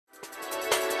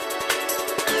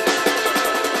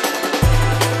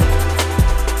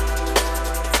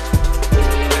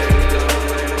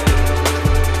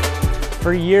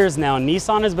For years now,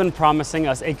 Nissan has been promising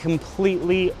us a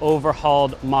completely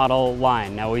overhauled model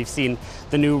line. Now we've seen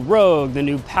the new Rogue, the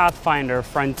new Pathfinder,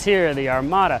 Frontier, the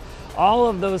Armada. All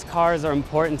of those cars are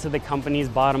important to the company's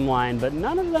bottom line, but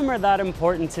none of them are that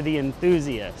important to the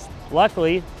enthusiast.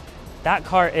 Luckily, that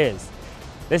car is.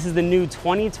 This is the new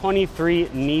 2023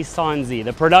 Nissan Z,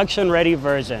 the production-ready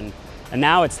version. And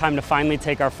now it's time to finally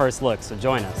take our first look, so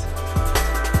join us.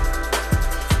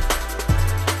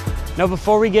 Now,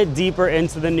 before we get deeper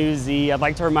into the new Z, I'd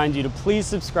like to remind you to please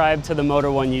subscribe to the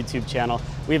Motor1 YouTube channel.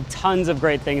 We have tons of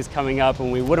great things coming up and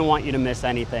we wouldn't want you to miss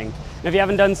anything. And if you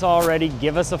haven't done so already,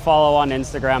 give us a follow on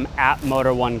Instagram at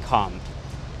Motor1com.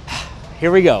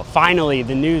 Here we go, finally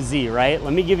the new Z, right?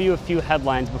 Let me give you a few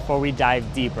headlines before we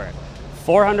dive deeper.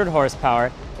 400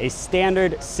 horsepower, a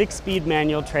standard 6-speed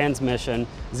manual transmission,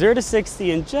 0 to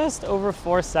 60 in just over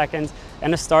 4 seconds,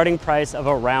 and a starting price of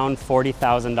around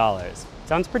 $40,000.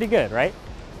 Sounds pretty good, right?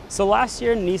 So last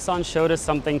year, Nissan showed us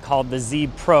something called the Z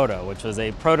Proto, which was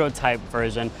a prototype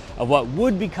version of what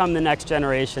would become the next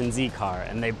generation Z car.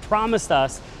 And they promised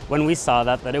us when we saw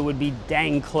that it would be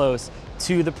dang close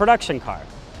to the production car.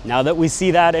 Now that we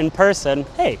see that in person,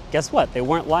 hey, guess what? They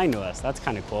weren't lying to us. That's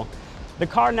kind of cool. The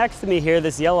car next to me here,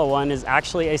 this yellow one, is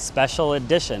actually a special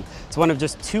edition. It's one of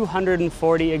just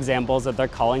 240 examples that they're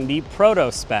calling the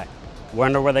Proto spec.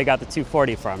 Wonder where they got the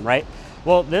 240 from, right?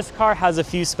 Well, this car has a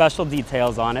few special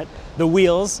details on it. The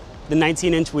wheels, the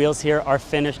 19-inch wheels here, are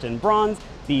finished in bronze.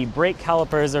 The brake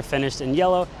calipers are finished in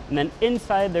yellow. And then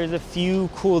inside, there's a few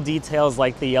cool details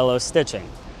like the yellow stitching.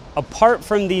 Apart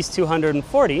from these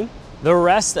 240, the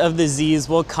rest of the Zs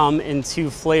will come in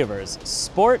two flavors,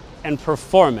 Sport and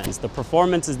Performance. The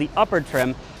Performance is the upper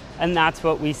trim, and that's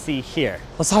what we see here.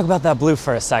 Let's talk about that blue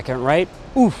for a second, right?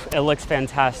 Oof, it looks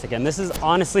fantastic. And this is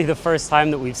honestly the first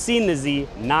time that we've seen the Z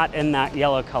not in that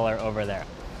yellow color over there.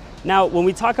 Now, when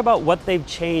we talk about what they've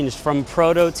changed from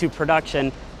proto to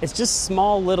production, it's just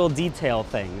small little detail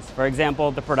things. For example,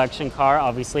 the production car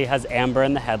obviously has amber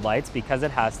in the headlights because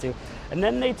it has to. And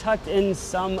then they tucked in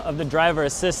some of the driver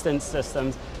assistance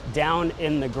systems down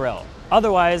in the grille.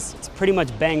 Otherwise, it's pretty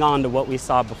much bang on to what we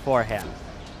saw beforehand.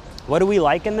 What do we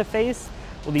like in the face?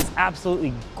 Well, these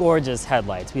absolutely gorgeous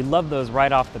headlights. We love those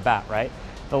right off the bat, right?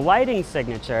 The lighting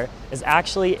signature is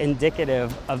actually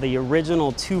indicative of the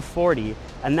original 240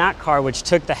 and that car, which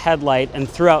took the headlight and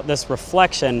threw out this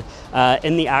reflection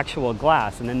in the actual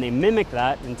glass. And then they mimicked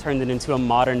that and turned it into a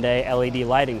modern day LED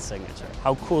lighting signature.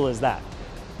 How cool is that?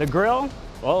 The grille,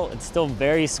 well, it's still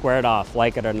very squared off,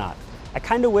 like it or not. I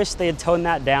kind of wish they had toned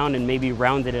that down and maybe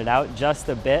rounded it out just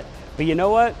a bit, but you know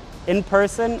what? In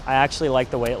person, I actually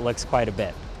like the way it looks quite a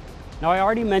bit. Now, I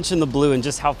already mentioned the blue and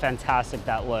just how fantastic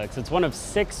that looks. It's one of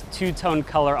 6 two-tone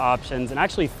color options and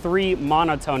actually 3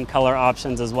 monotone color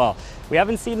options as well. We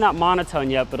haven't seen that monotone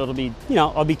yet, but it'll be,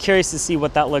 I'll be curious to see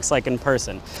what that looks like in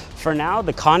person. For now,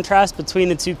 the contrast between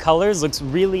the two colors looks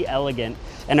really elegant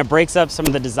and it breaks up some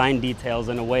of the design details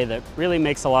in a way that really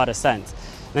makes a lot of sense.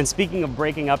 And then speaking of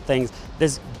breaking up things,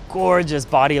 this gorgeous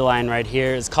body line right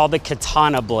here is called the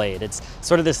Katana blade. It's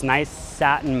sort of this nice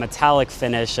satin metallic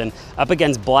finish and up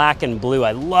against black and blue.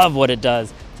 I love what it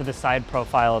does to the side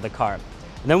profile of the car.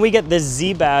 And then we get this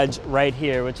Z badge right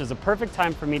here, which is a perfect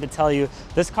time for me to tell you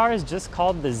this car is just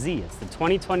called the Z. It's the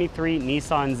 2023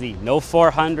 Nissan Z. No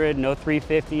 400, no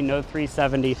 350, no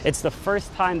 370. It's the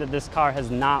first time that this car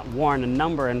has not worn a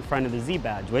number in front of the Z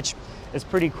badge, which is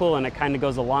pretty cool, and it kind of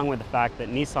goes along with the fact that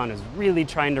Nissan is really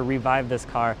trying to revive this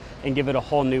car and give it a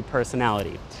whole new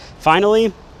personality.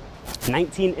 Finally,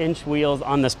 19-inch wheels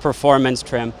on this performance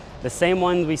trim, the same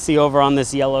ones we see over on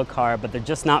this yellow car, but they're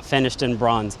just not finished in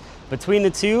bronze. Between the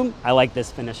two, I like this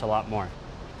finish a lot more.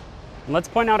 And let's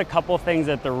point out a couple things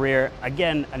at the rear.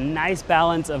 Again, a nice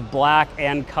balance of black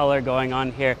and color going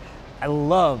on here. I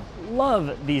love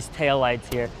these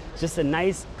taillights here. Just a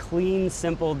nice, clean,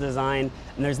 simple design,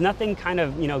 and there's nothing kind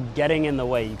of, getting in the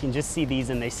way. You can just see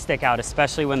these and they stick out,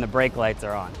 especially when the brake lights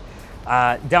are on.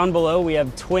 Down below, we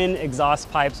have twin exhaust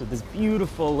pipes with this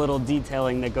beautiful little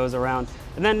detailing that goes around.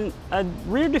 And then a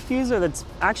rear diffuser that's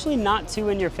actually not too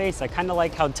in your face. I kind of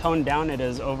like how toned down it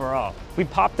is overall. We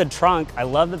popped the trunk. I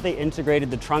love that they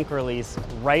integrated the trunk release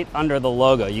right under the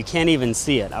logo. You can't even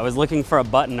see it. I was looking for a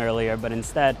button earlier, but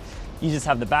instead, you just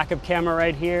have the backup camera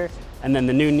right here and then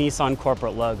the new Nissan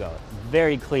corporate logo.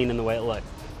 Very clean in the way it looks.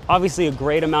 Obviously a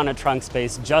great amount of trunk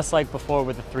space, just like before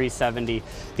with the 370.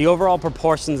 The overall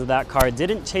proportions of that car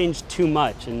didn't change too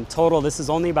much. In total, this is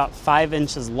only about 5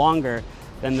 inches longer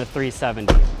than the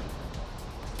 370.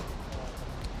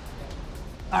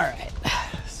 All right,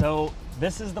 so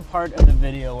this is the part of the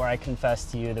video where I confess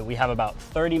to you that we have about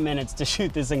 30 minutes to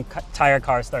shoot this entire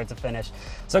car start to finish.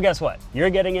 So guess what?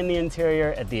 You're getting in the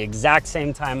interior at the exact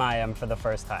same time I am for the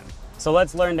first time. So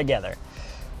let's learn together.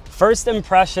 First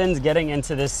impressions getting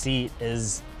into this seat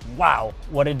is, wow,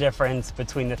 what a difference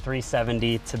between the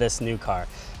 370 to this new car.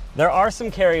 There are some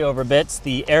carryover bits.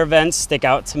 The air vents stick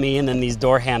out to me, and then these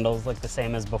door handles look the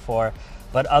same as before.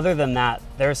 But other than that,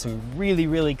 there are some really,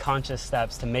 really conscious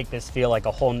steps to make this feel like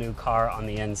a whole new car on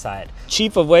the inside.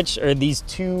 Chief of which are these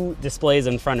two displays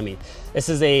in front of me. This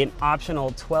is an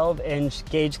optional 12-inch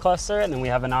gauge cluster, and then we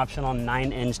have an optional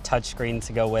 9-inch touchscreen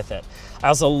to go with it. I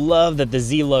also love that the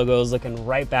Z logo is looking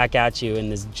right back at you in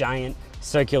this giant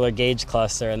circular gauge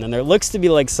cluster, and then there looks to be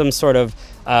like some sort of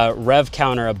rev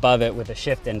counter above it with a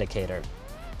shift indicator.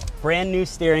 Brand new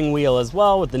steering wheel as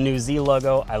well with the new Z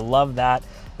logo. I love that.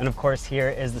 And of course, here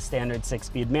is the standard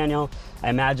 6-speed manual. I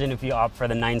imagine if you opt for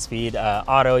the 9-speed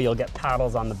auto, you'll get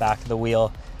paddles on the back of the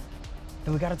wheel.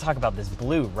 And we gotta talk about this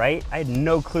blue, right? I had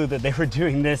no clue that they were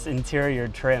doing this interior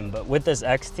trim, but with this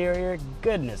exterior,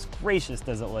 goodness gracious,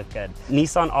 does it look good.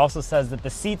 Nissan also says that the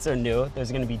seats are new.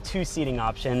 There's gonna be 2 seating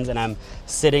options, and I'm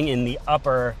sitting in the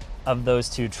upper of those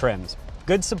 2 trims.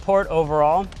 Good support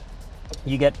overall.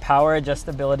 You get power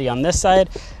adjustability on this side,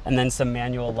 and then some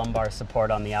manual lumbar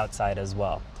support on the outside as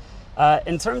well.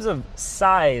 In terms of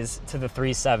size to the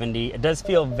 370, it does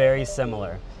feel very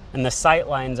similar, and the sight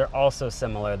lines are also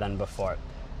similar than before.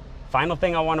 Final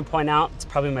thing I want to point out, it's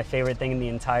probably my favorite thing in the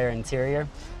entire interior,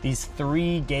 these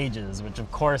 3 gauges, which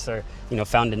of course are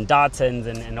found in Datsuns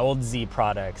and old Z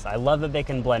products. I love that they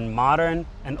can blend modern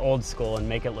and old school and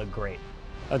make it look great.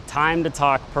 Time to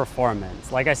talk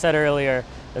performance. Like I said earlier,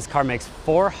 this car makes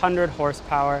 400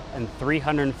 horsepower and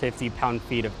 350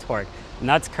 pound-feet of torque, and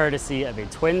that's courtesy of a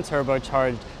twin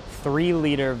turbocharged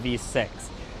 3-liter V6.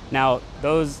 Now,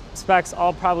 those specs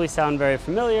all probably sound very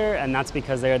familiar, and that's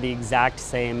because they are the exact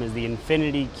same as the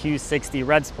Infiniti Q60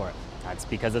 Red Sport. That's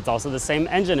because it's also the same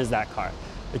engine as that car.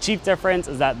 The chief difference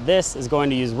is that this is going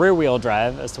to use rear-wheel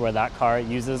drive, as to where that car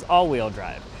uses all-wheel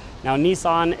drive. Now,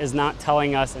 Nissan is not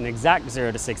telling us an exact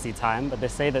 0 to 60 time, but they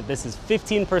say that this is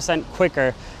 15%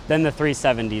 quicker than the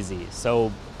 370Z.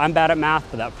 So I'm bad at math,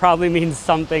 but that probably means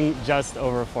something just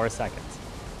over 4 seconds.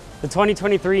 The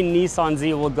 2023 Nissan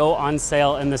Z will go on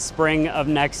sale in the spring of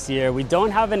next year. We don't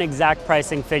have an exact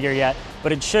pricing figure yet,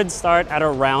 but it should start at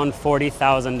around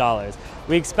 $40,000.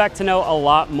 We expect to know a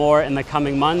lot more in the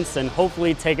coming months and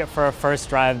hopefully take it for a first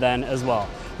drive then as well.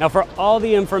 Now, for all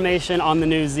the information on the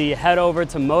new Z, head over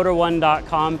to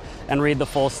motor1.com and read the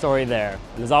full story there.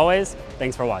 And as always,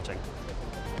 thanks for watching.